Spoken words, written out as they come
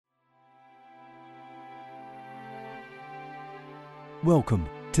Welcome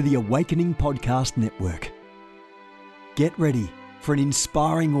to the Awakening Podcast Network. Get ready for an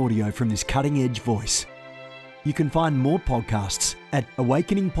inspiring audio from this cutting-edge voice. You can find more podcasts at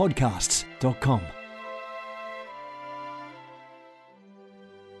awakeningpodcasts.com.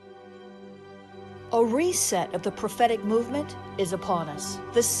 A reset of the prophetic movement is upon us.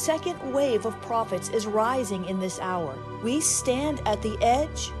 The second wave of prophets is rising in this hour. We stand at the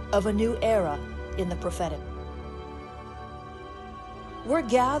edge of a new era in the prophetic. We're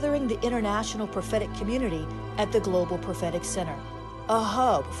gathering the international prophetic community at the Global Prophetic Center, a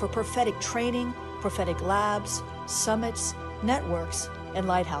hub for prophetic training, prophetic labs, summits, networks, and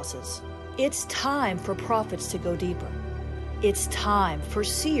lighthouses. It's time for prophets to go deeper. It's time for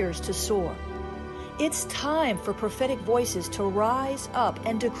seers to soar. It's time for prophetic voices to rise up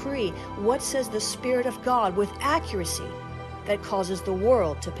and decree what says the Spirit of God with accuracy that causes the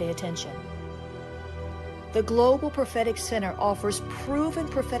world to pay attention. The Global Prophetic Center offers proven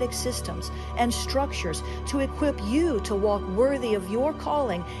prophetic systems and structures to equip you to walk worthy of your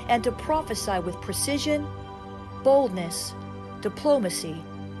calling and to prophesy with precision, boldness, diplomacy,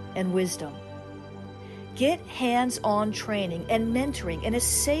 and wisdom. Get hands-on training and mentoring in a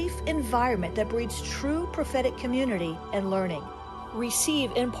safe environment that breeds true prophetic community and learning. Receive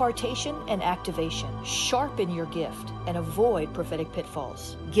impartation and activation. Sharpen your gift and avoid prophetic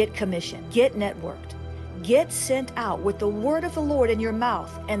pitfalls. Get commissioned. Get networked. Get sent out with the word of the Lord in your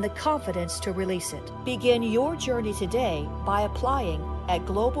mouth and the confidence to release it. Begin your journey today by applying at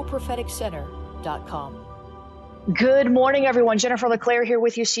globalpropheticcenter.com. Good morning, everyone. Jennifer LeClaire here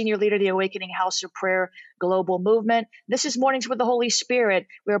with you, Senior Leader of the Awakening House of Prayer Global Movement. This is Mornings with the Holy Spirit.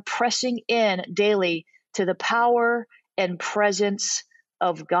 We're pressing in daily to the power and presence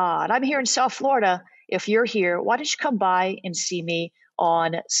of God. I'm here in South Florida. If you're here, why don't you come by and see me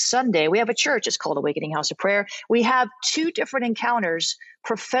on Sunday? We have a church. It's called Awakening House of Prayer. We have two different encounters,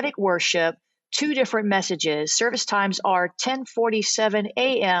 prophetic worship, two different messages. Service times are 10:47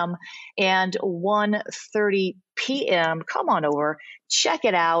 a.m. and 1:30 p.m. Come on over. Check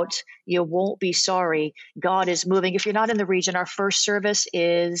it out. You won't be sorry. God is moving. If you're not in the region, our first service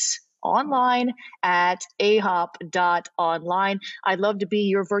is online at ahop.online. I'd love to be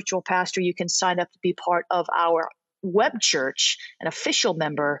your virtual pastor. You can sign up to be part of our web church, an official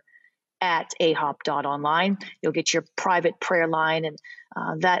member at ahop.online. You'll get your private prayer line and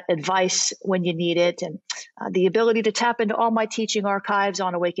that advice when you need it, and the ability to tap into all my teaching archives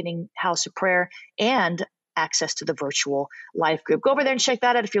on Awakening House of Prayer and access to the virtual life group. Go over there and check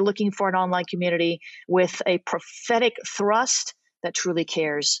that out if you're looking for an online community with a prophetic thrust that truly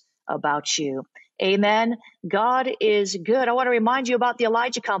cares about you. Amen. God is good. I want to remind you about the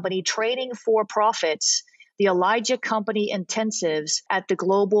Elijah Company Training for Prophets, the Elijah Company intensives at the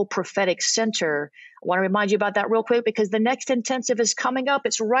Global Prophetic Center. I want to remind you about that real quick because the next intensive is coming up.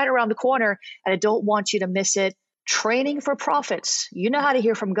 It's right around the corner, and I don't want you to miss it. Training for prophets. You know how to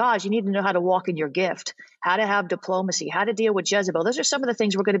hear from God. You need to know how to walk in your gift, how to have diplomacy, how to deal with Jezebel. Those are some of the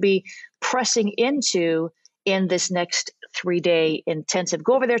things we're going to be pressing into in this next 3-day intensive.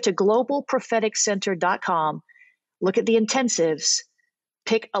 Go over there to globalpropheticcenter.com. Look at the intensives.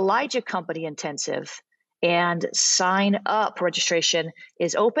 Pick Elijah Company Intensive and sign up. Registration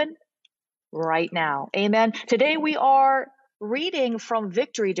is open right now. Amen. Today we are reading from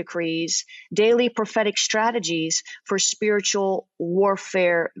Victory Decrees, Daily Prophetic Strategies for Spiritual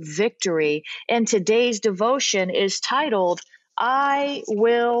Warfare Victory. And today's devotion is titled, I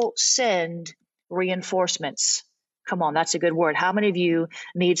Will Send Reinforcements. Come on, that's a good word. How many of you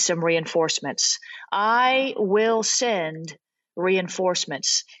need some reinforcements? I will send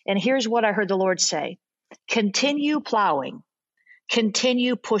reinforcements. And here's what I heard the Lord say. Continue plowing,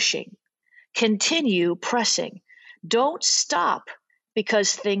 continue pushing, continue pressing. Don't stop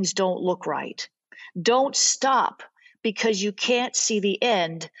because things don't look right. Don't stop because you can't see the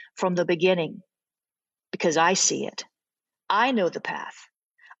end from the beginning, because I see it. I know the path.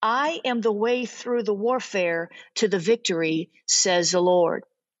 I am the way through the warfare to the victory, says the Lord.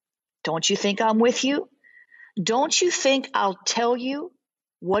 Don't you think I'm with you? Don't you think I'll tell you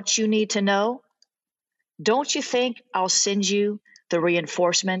what you need to know? Don't you think I'll send you the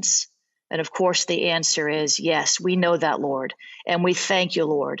reinforcements? And of course, the answer is yes, we know that, Lord. And we thank you,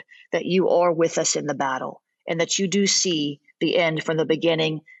 Lord, that you are with us in the battle and that you do see the end from the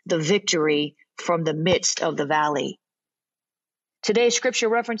beginning, the victory from the midst of the valley. Today's scripture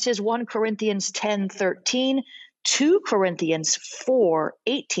references 1 Corinthians 10:13, 2 Corinthians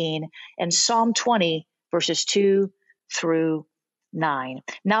 4:18, and Psalm 20, verses 2 through 9.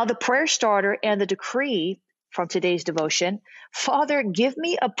 Now the prayer starter and the decree from today's devotion, Father, give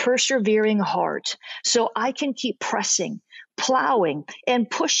me a persevering heart so I can keep pressing, plowing and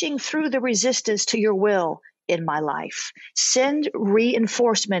pushing through the resistance to your will in my life. Send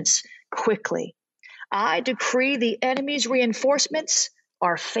reinforcements quickly. I decree the enemy's reinforcements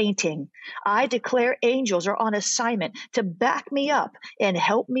are fainting. I declare angels are on assignment to back me up and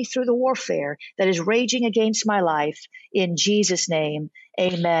help me through the warfare that is raging against my life. In Jesus' name,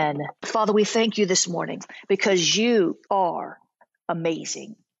 amen. Father, we thank you this morning because you are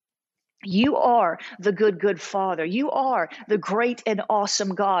amazing. You are the good Father. You are the great and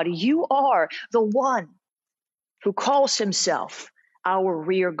awesome God. You are the one who calls himself our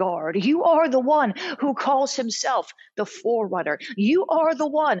rear guard. You are the one who calls himself the forerunner. You are the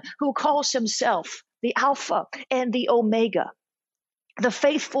one who calls himself the Alpha and the Omega, the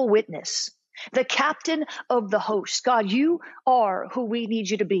faithful witness, the captain of the host. God, you are who we need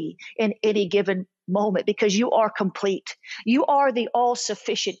you to be in any given moment because you are complete. You are the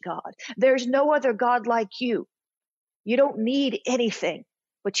all-sufficient God. There's no other God like you. You don't need anything,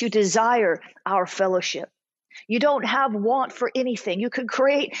 but you desire our fellowship. You don't have want for anything. You can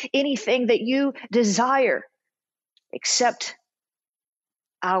create anything that you desire except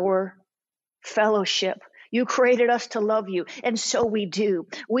our fellowship. You created us to love you, and so we do.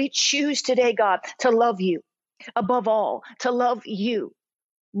 We choose today, God, to love you above all, to love you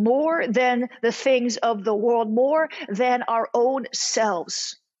more than the things of the world, more than our own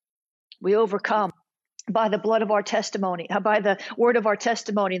selves. We overcome by the blood of our testimony, by the word of our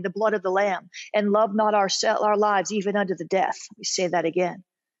testimony, and the blood of the Lamb, and love not our lives even unto the death. We say that again.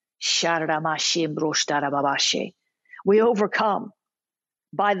 We overcome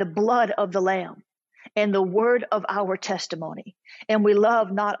by the blood of the Lamb and the word of our testimony, and we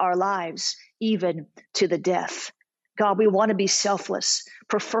love not our lives even to the death. God, we want to be selfless,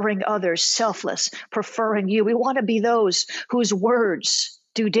 preferring others, selfless, preferring you. We want to be those whose words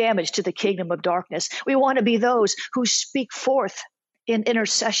do damage to the kingdom of darkness. We want to be those who speak forth in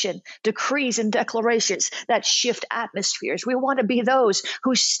intercession, decrees and declarations that shift atmospheres. We want to be those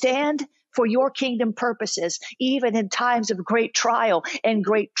who stand for your kingdom purposes, even in times of great trial and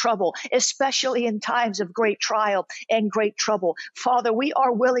great trouble, especially in times of great trial and great trouble. Father, we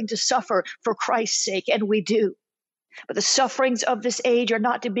are willing to suffer for Christ's sake, and we do. But the sufferings of this age are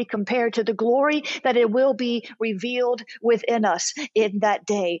not to be compared to the glory that it will be revealed within us in that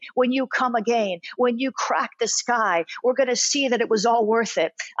day. When you come again, when you crack the sky, we're going to see that it was all worth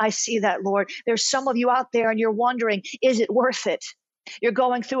it. I see that, Lord. There's some of you out there and you're wondering, is it worth it? You're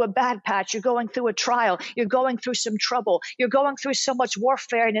going through a bad patch. You're going through a trial. You're going through some trouble. You're going through so much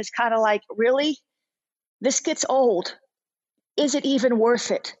warfare, and it's kind of like, really? This gets old. Is it even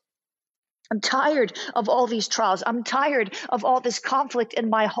worth it? I'm tired of all these trials. I'm tired of all this conflict in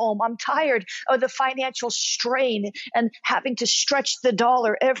my home. I'm tired of the financial strain and having to stretch the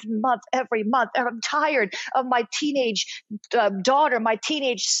dollar every month. I'm tired of my teenage daughter, my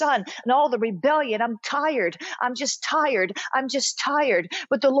teenage son, and all the rebellion. I'm tired. I'm just tired. I'm just tired.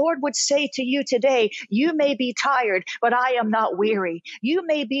 But the Lord would say to you today, you may be tired, but I am not weary. You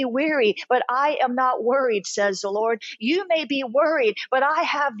may be weary, but I am not worried, says the Lord. You may be worried, but I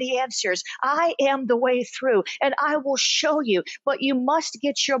have the answers. I am the way through, and I will show you. But you must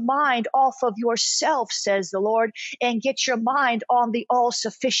get your mind off of yourself, says the Lord, and get your mind on the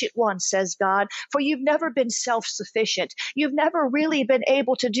all-sufficient one, says God. For you've never been self-sufficient. You've never really been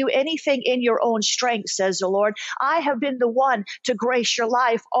able to do anything in your own strength, says the Lord. I have been the one to grace your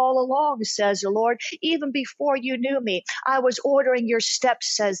life all along, says the Lord. Even before you knew me, I was ordering your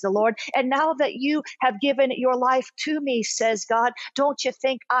steps, says the Lord. And now that you have given your life to me, says God, don't you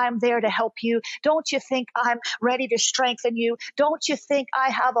think I'm there to help you? Don't you think I'm ready to strengthen you? Don't you think I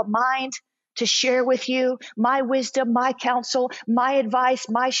have a mind to share with you my wisdom, my counsel, my advice,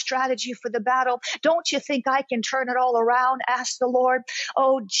 my strategy for the battle? Don't you think I can turn it all around? Ask the Lord.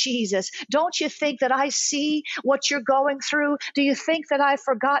 Oh, Jesus, don't you think that I see what you're going through? Do you think that I've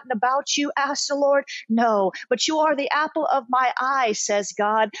forgotten about you? Ask the Lord. No, but you are the apple of my eye, says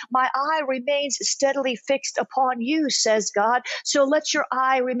God. My eye remains steadily fixed upon you, says God. So let your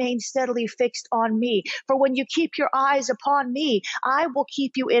eye remain steadily fixed on me. For when you keep your eyes upon me, I will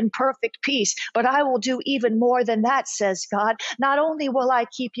keep you in perfect peace. But I will do even more than that, says God. Not only will I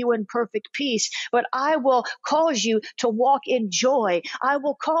keep you in perfect peace, but I will cause you to walk in joy. I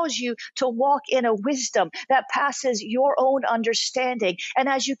will cause you to walk in a wisdom that passes your own understanding. And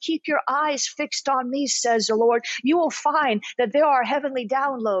as you keep your eyes fixed on me, says the Lord, you will find that there are heavenly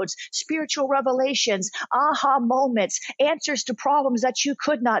downloads, spiritual revelations, aha moments, answers to problems that you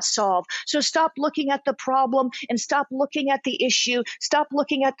could not solve. So stop looking at the problem and stop looking at the issue. Stop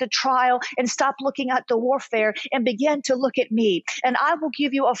looking at the trial and stop looking at the warfare and begin to look at me. And I will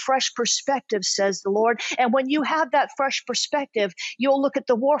give you a fresh perspective, says the Lord. And when you have that fresh perspective, you'll look at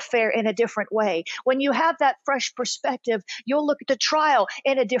the warfare in a different way. When you have that fresh perspective, you'll look at the trial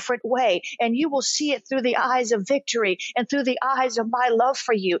in a different way, and you will see it through the eyes of victory and through the eyes of my love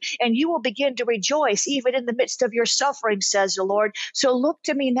for you. And you will begin to rejoice even in the midst of your suffering, says the Lord. So look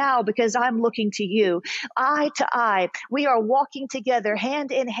to me now, because I'm looking to you. Eye to eye, we are walking together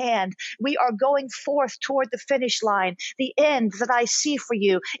hand in hand. We are going forth toward the finish line. The end that I see for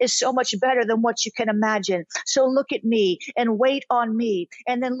you is so much better than what you can imagine. So look at me and wait on me,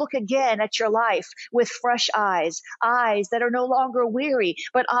 and then look again at your life with fresh eyes, eyes that are no longer weary,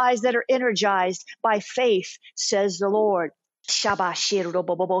 but eyes that are energized by faith, says the Lord.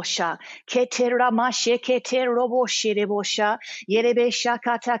 Shabashirobobosha. Keteramashe keteroboshiribosha.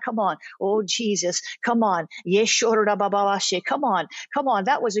 Yerebeshakata. Come on. Oh, Jesus. Come on. Yeshorababashe. Come on. Come on.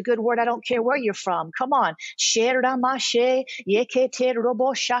 That was a good word. I don't care where you're from. Come on. Sheramashe.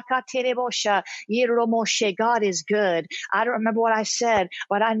 Yeketeroboshakaterebosha. Yeromoshe. God is good. I don't remember what I said,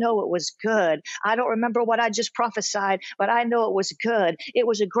 but I know it was good. I don't remember what I just prophesied, but I know it was good. It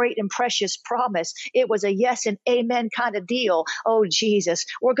was a great and precious promise. It was a yes and amen kind of deal. Oh, Jesus,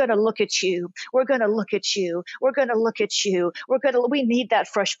 we're going to look at you. We're going to look at you. We're going to look at you. We need that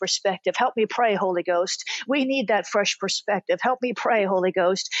fresh perspective. Help me pray, Holy Ghost. We need that fresh perspective. Help me pray, Holy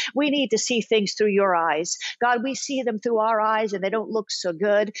Ghost. We need to see things through your eyes. God, we see them through our eyes and they don't look so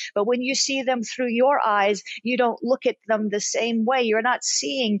good. But when you see them through your eyes, you don't look at them the same way. You're not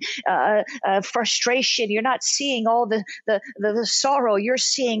seeing frustration. You're not seeing all the sorrow. You're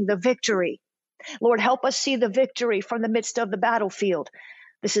seeing the victory. Lord, help us see the victory from the midst of the battlefield.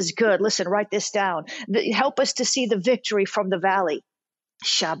 This is good. Listen, write this down. Help us to see the victory from the valley.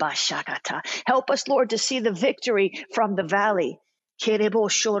 Shabashakata. Help us, Lord, to see the victory from the valley. Help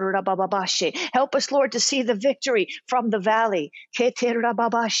us, Lord, to see the victory from the valley. We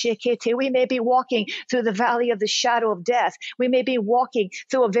may be walking through the valley of the shadow of death. We may be walking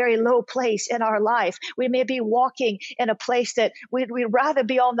through a very low place in our life. We may be walking in a place that we'd rather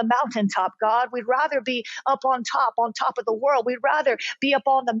be on the mountaintop, God. We'd rather be up on top of the world. We'd rather be up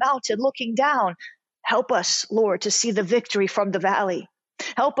on the mountain looking down. Help us, Lord, to see the victory from the valley.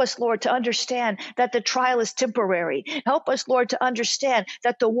 Help us, Lord, to understand that the trial is temporary. Help us, Lord, to understand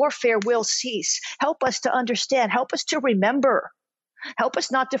that the warfare will cease. Help us to understand. Help us to remember. Help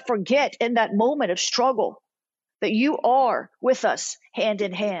us not to forget in that moment of struggle that you are with us hand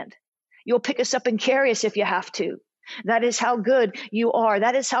in hand. You'll pick us up and carry us if you have to. That is how good you are.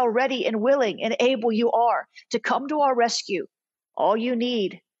 That is how ready and willing and able you are to come to our rescue. All you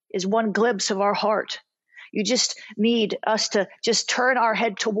need is one glimpse of our heart. You just need us to just turn our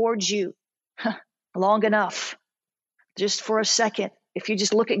head towards you long enough, just for a second. If you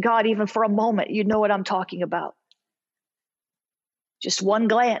just look at God even for a moment, you know what I'm talking about. Just one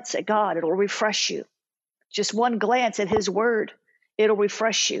glance at God, it'll refresh you. Just one glance at his word, it'll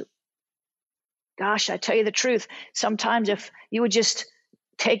refresh you. Gosh, I tell you the truth, sometimes if you would just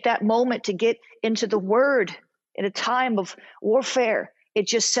take that moment to get into the word in a time of warfare, it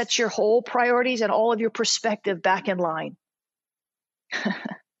just sets your whole priorities and all of your perspective back in line.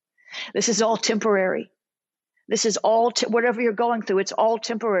 This is all temporary. This is all, whatever you're going through, it's all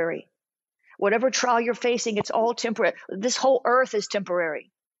temporary. Whatever trial you're facing, it's all temporary. This whole earth is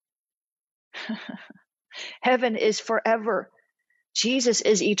temporary. Heaven is forever. Jesus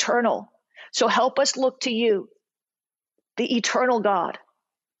is eternal. So help us look to you, the eternal God,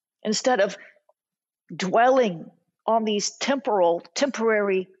 instead of dwelling on these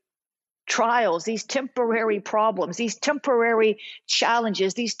temporary trials, these temporary problems, these temporary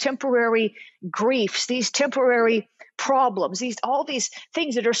challenges, these temporary griefs, these temporary problems, all these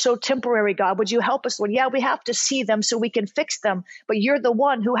things that are so temporary. God, would you help us, Lord? Yeah, we have to see them so we can fix them, but you're the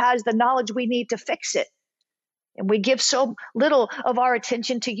one who has the knowledge we need to fix it. And we give so little of our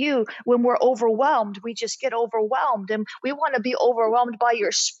attention to you. When we're overwhelmed, we just get overwhelmed, and we want to be overwhelmed by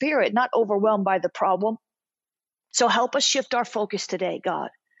your spirit, not overwhelmed by the problem. So help us shift our focus today, God,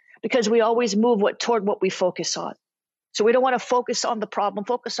 because we always move toward what we focus on. So we don't want to focus on the problem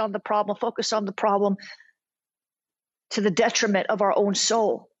to the detriment of our own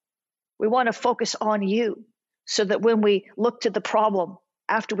soul. We want to focus on you so that when we look to the problem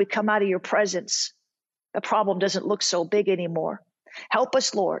after we come out of your presence, the problem doesn't look so big anymore. Help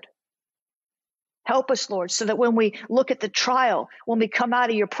us, Lord. Help us, Lord, so that when we look at the trial, when we come out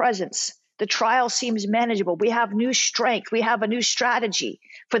of your presence, the trial seems manageable. We have new strength. We have a new strategy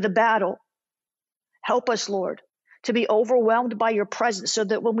for the battle. Help us, Lord, to be overwhelmed by your presence so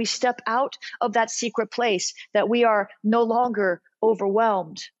that when we step out of that secret place, that we are no longer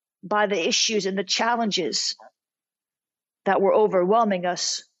overwhelmed, by the issues and the challenges that were overwhelming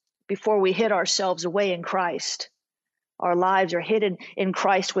us before we hid ourselves away in Christ. Our lives are hidden in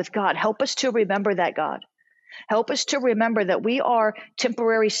Christ with God. Help us to remember that, God. Help us to remember that we are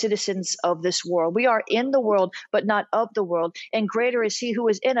temporary citizens of this world. We are in the world, but not of the world. And greater is he who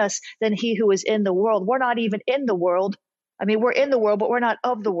is in us than he who is in the world. We're not even in the world. I mean, we're in the world, but we're not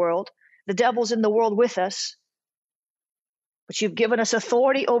of the world. The devil's in the world with us. But you've given us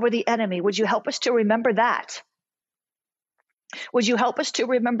authority over the enemy. Would you help us to remember that? Would you help us to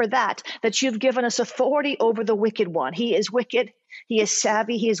remember that you've given us authority over the wicked one? He is wicked, he is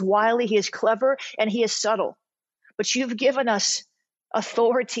savvy, he is wily, he is clever, and he is subtle. But you've given us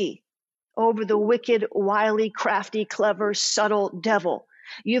authority over the wicked, wily, crafty, clever, subtle devil.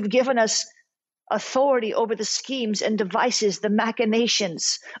 You've given us authority over the schemes and devices, the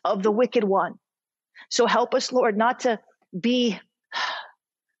machinations of the wicked one. So help us, Lord, not to be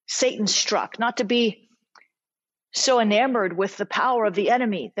Satan struck, not to be so enamored with the power of the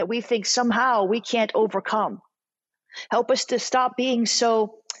enemy that we think somehow we can't overcome. Help us to stop being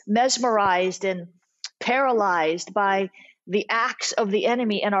so mesmerized and paralyzed by the acts of the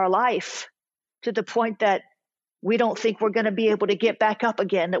enemy in our life to the point that we don't think we're going to be able to get back up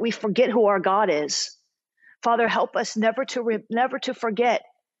again, that we forget who our God is. Father, help us never to forget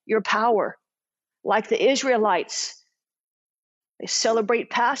your power. Like the Israelites, they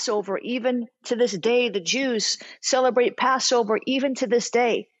celebrate Passover even to this day. The Jews celebrate Passover even to this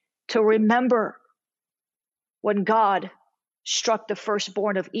day to remember when God struck the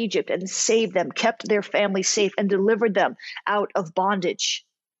firstborn of Egypt and saved them, kept their family safe, and delivered them out of bondage.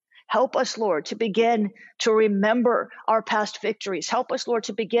 Help us, Lord, to begin to remember our past victories. Help us, Lord,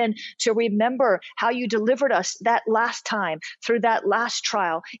 to begin to remember how you delivered us that last time, through that last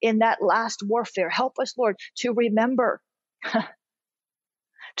trial, in that last warfare. Help us, Lord, to remember.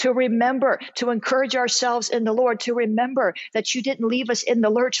 To remember, to encourage ourselves in the Lord, to remember that you didn't leave us in the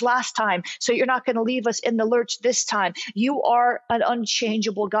lurch last time, so you're not going to leave us in the lurch this time. You are an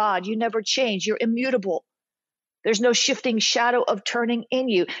unchangeable God. You never change. You're immutable. There's no shifting shadow of turning in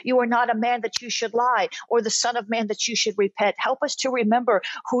you. You are not a man that you should lie, or the son of man that you should repent. Help us to remember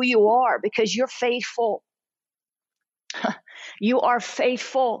who you are, because you're faithful. You are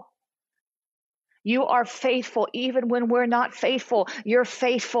faithful. You are faithful even when we're not faithful. You're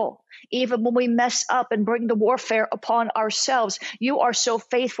faithful even when we mess up and bring the warfare upon ourselves. You are so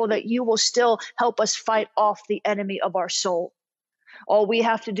faithful that you will still help us fight off the enemy of our soul. All we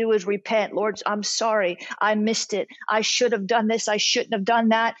have to do is repent. Lord, I'm sorry. I missed it. I should have done this. I shouldn't have done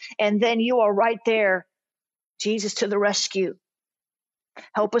that. And then you are right there. Jesus to the rescue.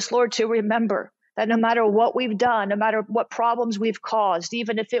 Help us, Lord, to remember that no matter what we've done, no matter what problems we've caused,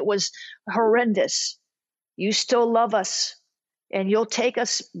 even if it was horrendous, you still love us, and you'll take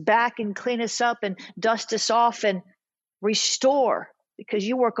us back and clean us up and dust us off and restore, because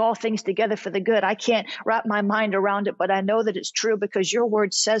you work all things together for the good. I can't wrap my mind around it, but I know that it's true because your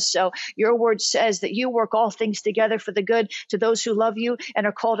word says so. Your word says that you work all things together for the good to those who love you and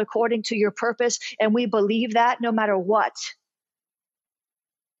are called according to your purpose. And we believe that no matter what.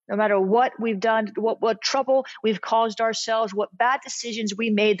 No matter what we've done, what trouble we've caused ourselves, what bad decisions we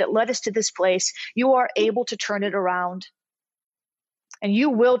made that led us to this place, you are able to turn it around. And you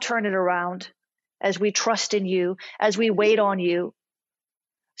will turn it around as we trust in you, as we wait on you.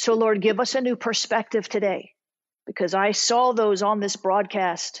 So, Lord, give us a new perspective today, because I saw those on this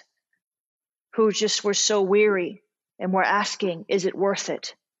broadcast who just were so weary and were asking, is it worth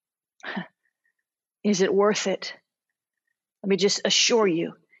it? Is it worth it? Let me just assure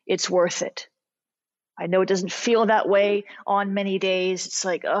you, it's worth it. I know it doesn't feel that way on many days. It's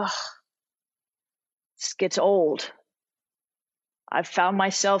like, this gets old. I've found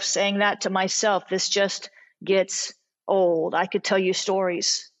myself saying that to myself. This just gets old. I could tell you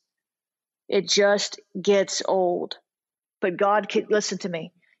stories. It just gets old. But God, listen to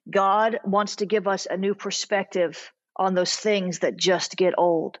me. God wants to give us a new perspective on those things that just get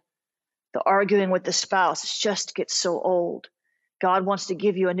old. The arguing with the spouse, it just gets so old. God wants to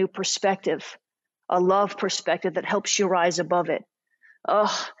give you a new perspective, a love perspective that helps you rise above it.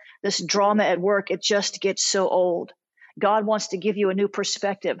 This drama at work, it just gets so old. God wants to give you a new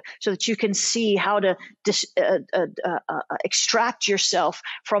perspective so that you can see how to extract yourself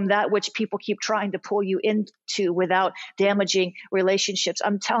from that which people keep trying to pull you into without damaging relationships.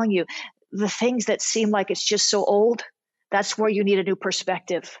 I'm telling you, the things that seem like it's just so old, that's where you need a new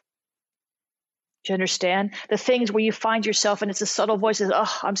perspective. Do you understand? The things where you find yourself and it's a subtle voice that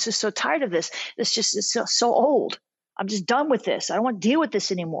says, I'm just so tired of this. This just is so old. I'm just done with this. I don't want to deal with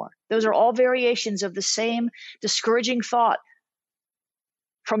this anymore. Those are all variations of the same discouraging thought.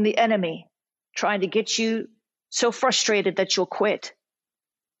 from the enemy trying to get you so frustrated that you'll quit.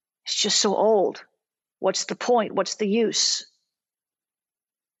 It's just so old. What's the point? What's the use?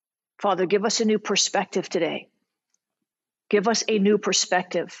 Father, give us a new perspective today. Give us a new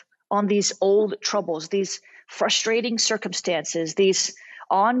perspective on these old troubles, these frustrating circumstances, these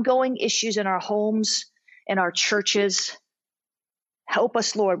ongoing issues in our homes, in our churches. Help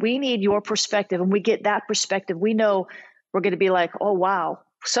us, Lord. We need your perspective. And we get that perspective, we know we're going to be like, oh, wow.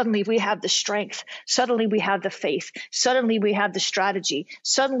 Suddenly we have the strength. Suddenly we have the faith. Suddenly we have the strategy.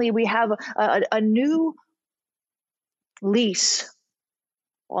 Suddenly we have a new lease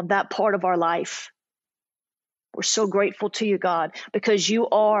on that part of our life. We're so grateful to you, God, because you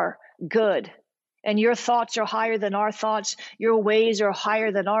are good. And your thoughts are higher than our thoughts. Your ways are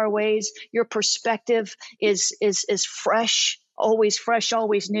higher than our ways. Your perspective is fresh,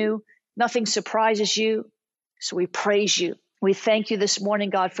 always new. Nothing surprises you. So we praise you. We thank you this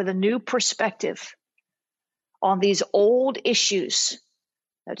morning, God, for the new perspective on these old issues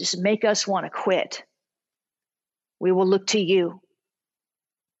that just make us want to quit. We will look to you.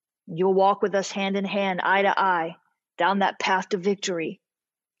 You'll walk with us hand in hand, eye to eye, down that path to victory.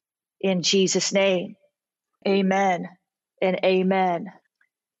 In Jesus' name, amen and amen.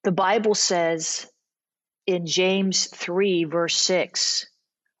 The Bible says in James 3, verse 6,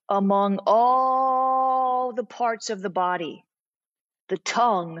 among all the parts of the body, the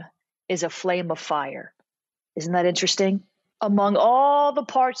tongue is a flame of fire. Isn't that interesting? Among all the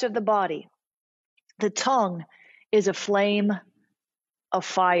parts of the body, the tongue is a flame of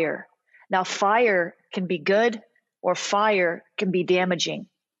fire. Now, fire can be good or fire can be damaging.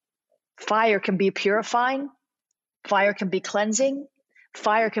 Fire can be purifying. Fire can be cleansing.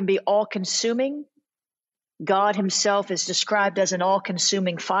 Fire can be all-consuming. God himself is described as an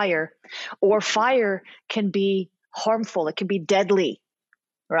all-consuming fire. Or fire can be harmful. It can be deadly,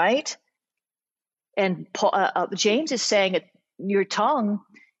 right? And James is saying your tongue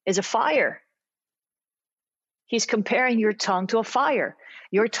is a fire. He's comparing your tongue to a fire.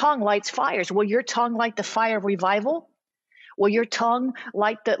 Your tongue lights fires. Will your tongue light the fire of revival? Will your tongue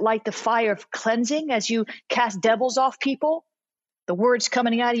light the fire of cleansing as you cast devils off people? The words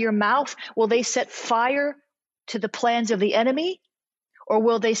coming out of your mouth, will they set fire to the plans of the enemy? Or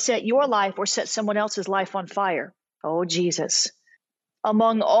will they set your life or set someone else's life on fire? Oh, Jesus.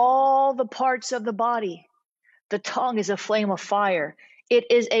 Among all the parts of the body, the tongue is a flame of fire. It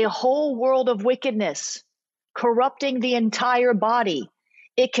is a whole world of wickedness, corrupting the entire body.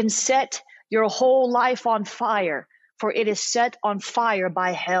 It can set your whole life on fire, for it is set on fire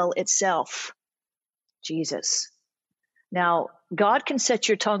by hell itself. Jesus. Now, God can set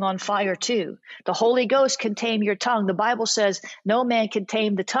your tongue on fire too. The Holy Ghost can tame your tongue. The Bible says no man can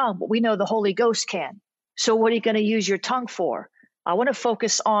tame the tongue, but we know the Holy Ghost can. So what are you going to use your tongue for? I want to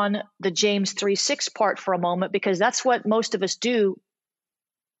focus on the James 3:6 part for a moment, because that's what most of us do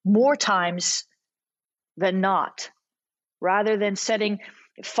more times than not. Rather than setting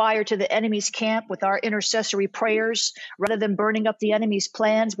fire to the enemy's camp with our intercessory prayers, rather than burning up the enemy's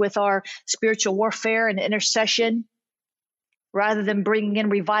plans with our spiritual warfare and intercession, rather than bringing in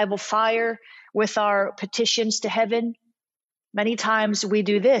revival fire with our petitions to heaven, many times we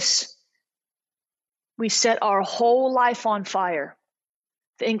do this. We set our whole life on fire.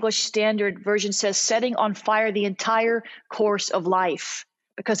 The English Standard Version says setting on fire the entire course of life,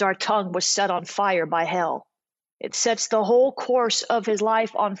 because our tongue was set on fire by hell. It sets the whole course of his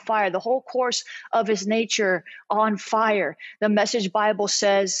life on fire, the whole course of his nature on fire. The Message Bible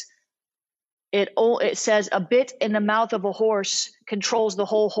says, it says, a bit in the mouth of a horse controls the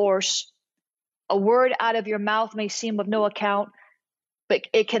whole horse. A word out of your mouth may seem of no account, but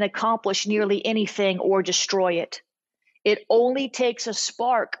it can accomplish nearly anything or destroy it. It only takes a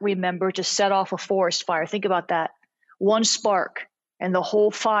spark, remember, to set off a forest fire. Think about that. One spark, and the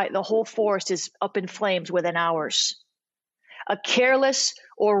whole forest is up in flames within hours. A careless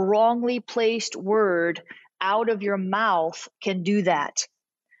or wrongly placed word out of your mouth can do that.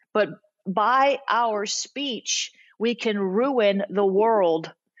 But by our speech, we can ruin the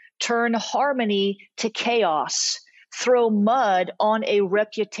world, turn harmony to chaos, throw mud on a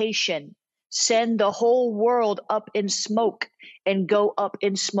reputation, send the whole world up in smoke and go up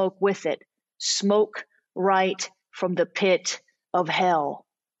in smoke with it. Smoke right from the pit of hell.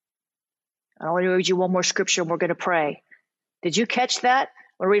 I want to read you one more scripture and we're going to pray. Did you catch that?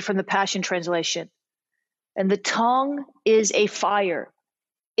 I'll read from the Passion Translation. And the tongue is a fire.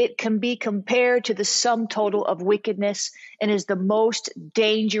 It can be compared to the sum total of wickedness and is the most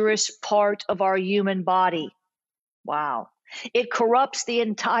dangerous part of our human body. Wow. It corrupts the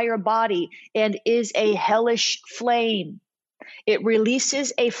entire body and is a hellish flame. It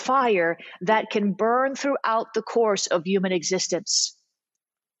releases a fire that can burn throughout the course of human existence.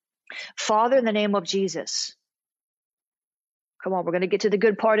 Father, in the name of Jesus, come on, we're going to get to the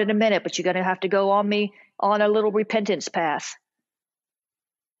good part in a minute, but you're going to have to go on me on a little repentance path.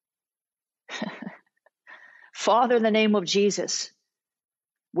 Father, in the name of Jesus,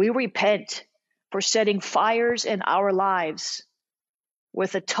 we repent for setting fires in our lives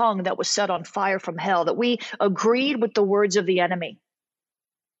with a tongue that was set on fire from hell, that we agreed with the words of the enemy.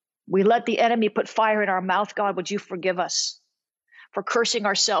 We let the enemy put fire in our mouth. God, would you forgive us for cursing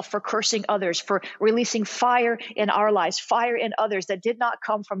ourselves, for cursing others, for releasing fire in our lives, fire in others that did not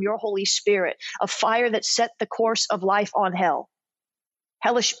come from your Holy Spirit, a fire that set the course of life on hell,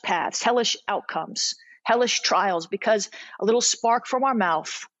 hellish paths, hellish outcomes, hellish trials, because a little spark from our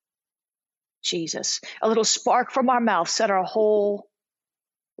mouth, Jesus, a little spark from our mouth set our whole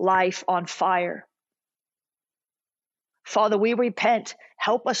life on fire. Father, we repent.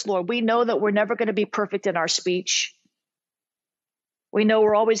 Help us, Lord. We know that we're never going to be perfect in our speech. We know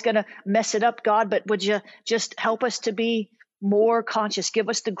we're always going to mess it up, God, but would you just help us to be more conscious? Give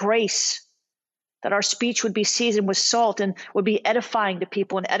us the grace that our speech would be seasoned with salt and would be edifying to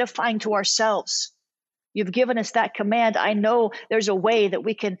people and edifying to ourselves. You've given us that command. I know there's a way that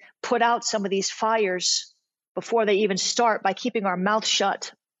we can put out some of these fires before they even start by keeping our mouth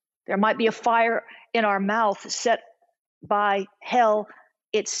shut. There might be a fire in our mouth set by hell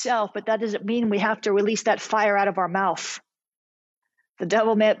itself, but that doesn't mean we have to release that fire out of our mouth. The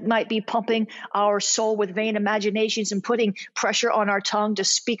devil might be pumping our soul with vain imaginations and putting pressure on our tongue to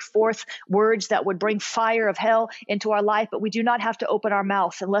speak forth words that would bring fire of hell into our life, but we do not have to open our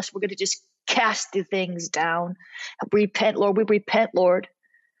mouth unless we're going to just cast the things down. Repent, Lord. We repent, Lord.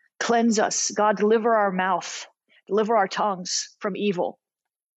 Cleanse us. God, deliver our mouth. Deliver our tongues from evil.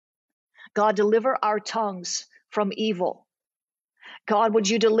 God, deliver our tongues from evil. God, would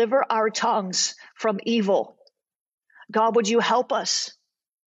you deliver our tongues from evil? God, would you help us?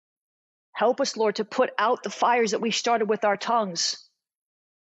 Help us, Lord, to put out the fires that we started with our tongues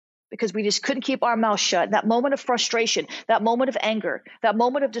because we just couldn't keep our mouth shut. That moment of frustration, that moment of anger, that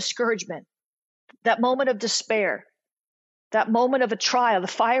moment of discouragement, that moment of despair, that moment of a trial, the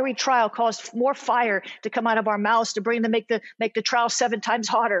fiery trial caused more fire to come out of our mouths to make the trial 7 times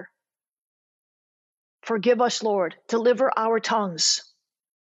hotter. Forgive us, Lord. Deliver our tongues.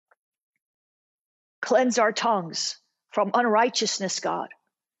 Cleanse our tongues from unrighteousness, God.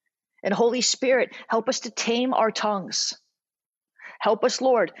 And Holy Spirit, help us to tame our tongues. Help us,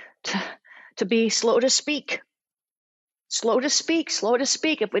 Lord, to be slow to speak. Slow to speak, slow to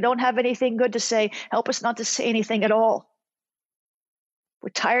speak. If we don't have anything good to say, help us not to say anything at all. We're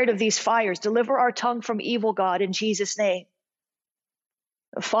tired of these fires. Deliver our tongue from evil, God, in Jesus' name.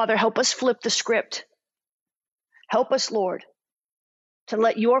 Father, help us flip the script. Help us, Lord, to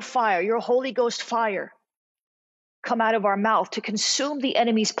let your fire, your Holy Ghost fire, come out of our mouth to consume the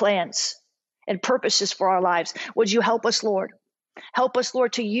enemy's plans and purposes for our lives. Would you help us, Lord? Help us,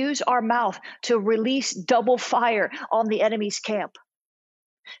 Lord, to use our mouth to release double fire on the enemy's camp.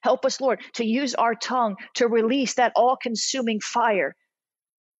 Help us, Lord, to use our tongue to release that all-consuming fire.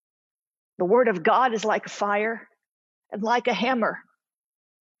 The word of God is like a fire and like a hammer.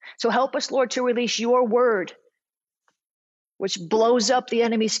 So help us, Lord, to release your word, which blows up the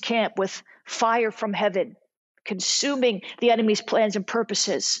enemy's camp with fire from heaven, consuming the enemy's plans and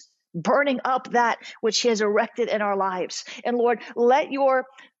purposes, burning up that which he has erected in our lives. And Lord, let your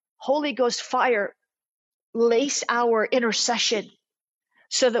Holy Ghost fire lace our intercession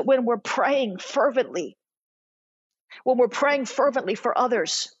so that when we're praying fervently for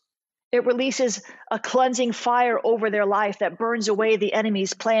others, it releases a cleansing fire over their life that burns away the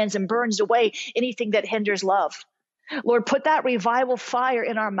enemy's plans and burns away anything that hinders love. Lord, put that revival fire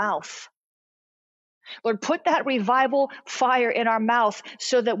in our mouth. Lord, put that revival fire in our mouth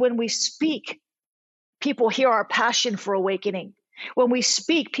so that when we speak, people hear our passion for awakening. When we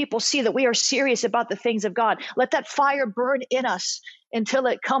speak, people see that we are serious about the things of God. Let that fire burn in us until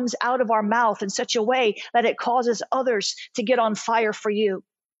it comes out of our mouth in such a way that it causes others to get on fire for you.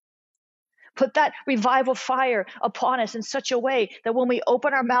 Put that revival fire upon us in such a way that when we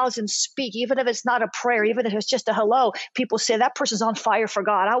open our mouths and speak, even if it's not a prayer, even if it's just a hello, people say, that person's on fire for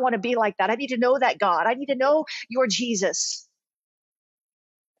God. I want to be like that. I need to know that God. I need to know your Jesus.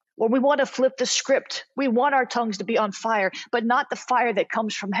 Lord, we want to flip the script. We want our tongues to be on fire, but not the fire that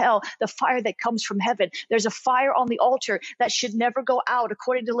comes from hell, the fire that comes from heaven. There's a fire on the altar that should never go out.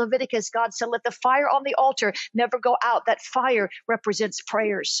 According to Leviticus, God said, let the fire on the altar never go out. That fire represents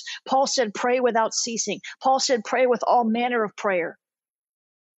prayers. Paul said, pray without ceasing. Paul said, pray with all manner of prayer.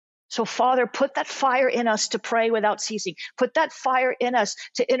 So, Father, put that fire in us to pray without ceasing. Put that fire in us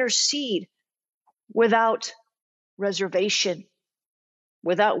to intercede without reservation,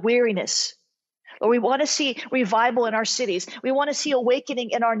 without weariness. Lord, we want to see revival in our cities. We want to see awakening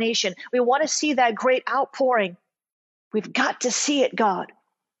in our nation. We want to see that great outpouring. We've got to see it, God.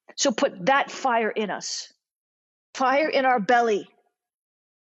 So put that fire in us, fire in our belly,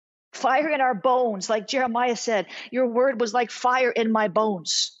 fire in our bones. Like Jeremiah said, your word was like fire in my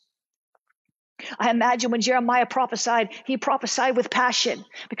bones. I imagine when Jeremiah prophesied, he prophesied with passion,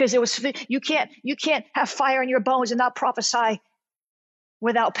 because you can't have fire in your bones and not prophesy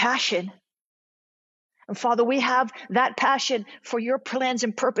without passion. And Father, we have that passion for your plans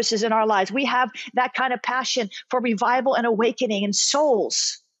and purposes in our lives. We have that kind of passion for revival and awakening in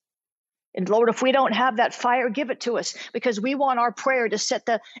souls. And Lord, if we don't have that fire, give it to us, because we want our prayer to set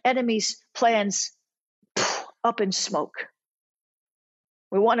the enemy's plans up in smoke.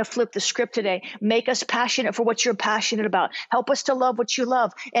 We want to flip the script today. Make us passionate for what you're passionate about. Help us to love what you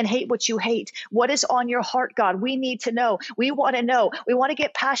love and hate what you hate. What is on your heart, God? We need to know. We want to know. We want to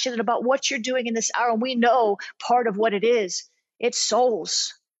get passionate about what you're doing in this hour. And we know part of what it is. It's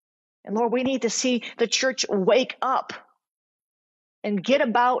souls. And Lord, we need to see the church wake up and get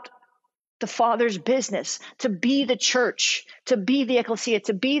about the Father's business, to be the church, to be the ecclesia,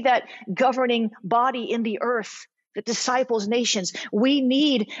 to be that governing body in the earth that disciples nations. We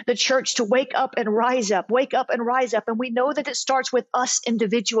need the church to wake up and rise up, wake up and rise up. And we know that it starts with us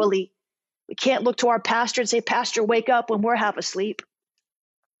individually. We can't look to our pastor and say, Pastor, wake up, when we're half asleep.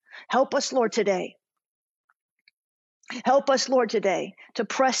 Help us, Lord, today. Help us, Lord, today to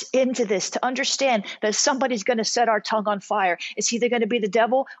press into this, to understand that somebody's going to set our tongue on fire. It's either going to be the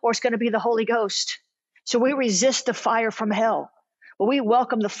devil or it's going to be the Holy Ghost. So we resist the fire from hell, but we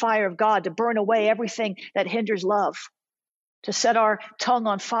welcome the fire of God to burn away everything that hinders love, to set our tongue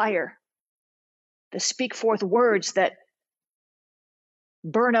on fire, to speak forth words that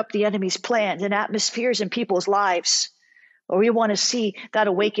burn up the enemy's plans and atmospheres in people's lives. Or we want to see that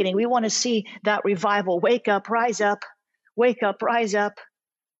awakening. We want to see that revival. Wake up, rise up. Wake up, rise up.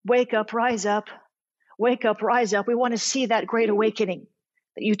 Wake up, rise up. Wake up, rise up. We want to see that great awakening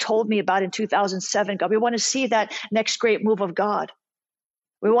that you told me about in 2007, God. We want to see that next great move of God.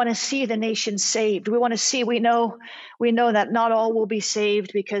 We want to see the nation saved. We want to see, we know that not all will be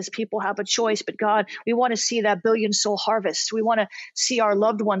saved because people have a choice, but God, we want to see that billion soul harvest. We want to see our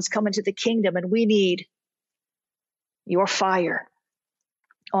loved ones come into the kingdom, and we need your fire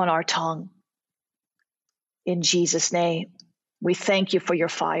on our tongue. In Jesus' name, we thank you for your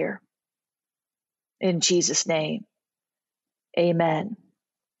fire. In Jesus' name, amen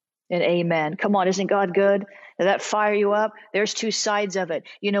and amen. Come on, isn't God good? Does that fire you up? There's two sides of it.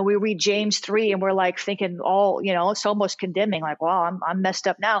 You know, we read James 3 and we're like thinking it's almost condemning, like, wow, I'm messed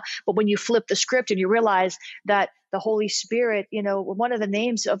up now. But when you flip the script and you realize that the Holy Spirit, one of the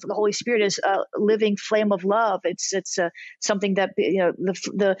names of the Holy Spirit is a living flame of love. It's something that,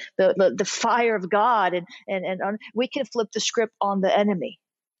 the fire of God, and we can flip the script on the enemy.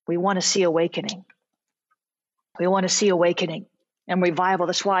 We want to see awakening. We want to see awakening and revival.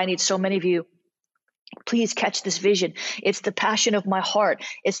 That's why I need so many of you. Please catch this vision. It's the passion of my heart.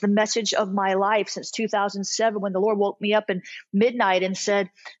 It's the message of my life since 2007, when the Lord woke me up in midnight and said,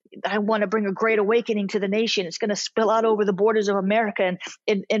 I want to bring a great awakening to the nation. It's going to spill out over the borders of America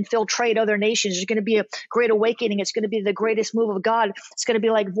and infiltrate other nations. There's going to be a great awakening. It's going to be the greatest move of God. It's going to be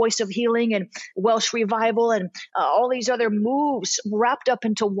like Voice of Healing and Welsh Revival and all these other moves wrapped up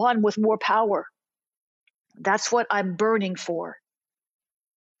into one with more power. That's what I'm burning for.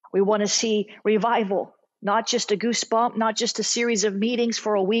 We want to see revival, not just a goosebump, not just a series of meetings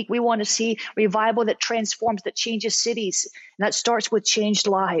for a week. We want to see revival that transforms, that changes cities. And that starts with changed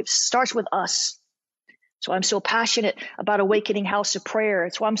lives, starts with us. So I'm so passionate about Awakening House of Prayer.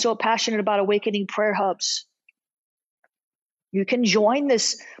 It's why I'm so passionate about Awakening Prayer Hubs. You can join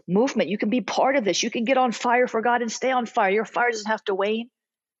this movement. You can be part of this. You can get on fire for God and stay on fire. Your fire doesn't have to wane.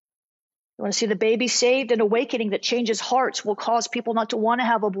 You want to see the baby saved? An awakening that changes hearts will cause people not to want to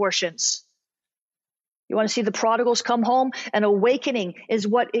have abortions. You want to see the prodigals come home? An awakening is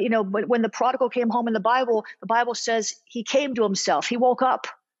what, when the prodigal came home in the Bible says he came to himself. He woke up.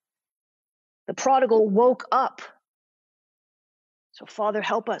 The prodigal woke up. So Father,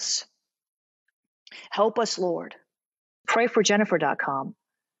 help us. Help us, Lord. PrayForJennifer.com.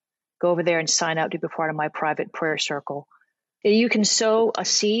 Go over there and sign up to be part of my private prayer circle. You can sow a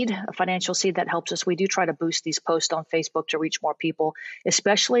seed, a financial seed that helps us. We do try to boost these posts on Facebook to reach more people,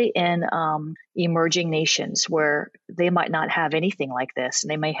 especially in emerging nations where they might not have anything like this.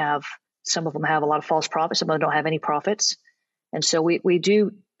 And some of them have a lot of false prophets. Some of them don't have any prophets. And so we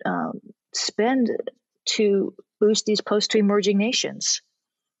do spend to boost these post-stream emerging nations.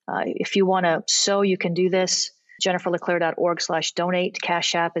 If you want to sow, you can do this. JenniferLeClaire.org/donate.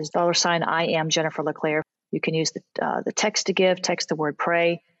 Cash App is $ I am Jennifer LeClaire. You can use the text to give. Text the word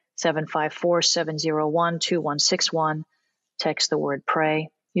pray, 754-701-2161. Text the word pray.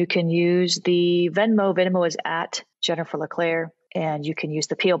 You can use the Venmo. Venmo is at Jennifer LeClaire. And you can use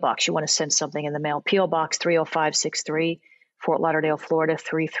the P.O. Box. You want to send something in the mail. P.O. Box 30563, Fort Lauderdale, Florida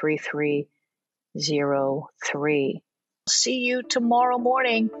 33303. See you tomorrow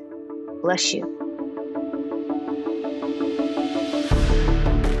morning. Bless you.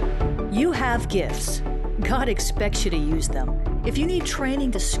 You have gifts. God expects you to use them. If you need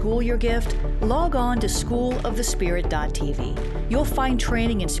training to school your gift, log on to schoolofthespirit.tv. You'll find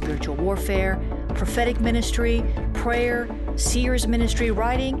training in spiritual warfare, prophetic ministry, prayer, seers ministry,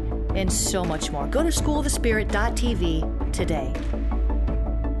 writing, and so much more. Go to schoolofthespirit.tv today.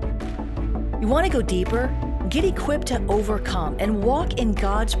 You want to go deeper? Get equipped to overcome and walk in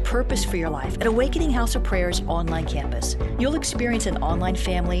God's purpose for your life at Awakening House of Prayer's online campus. You'll experience an online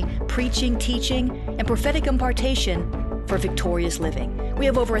family, preaching, teaching, and prophetic impartation for victorious living. We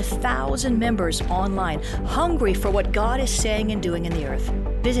have over 1,000 members online, hungry for what God is saying and doing in the earth.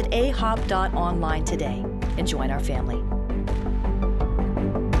 Visit ahop.online today and join our family.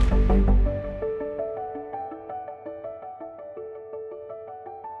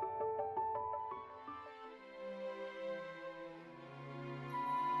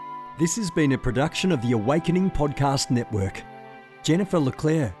 This has been a production of the Awakening Podcast Network. Jennifer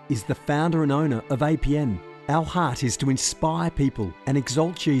LeClaire is the founder and owner of APN. Our heart is to inspire people and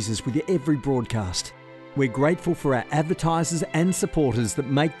exalt Jesus with every broadcast. We're grateful for our advertisers and supporters that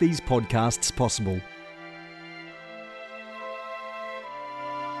make these podcasts possible.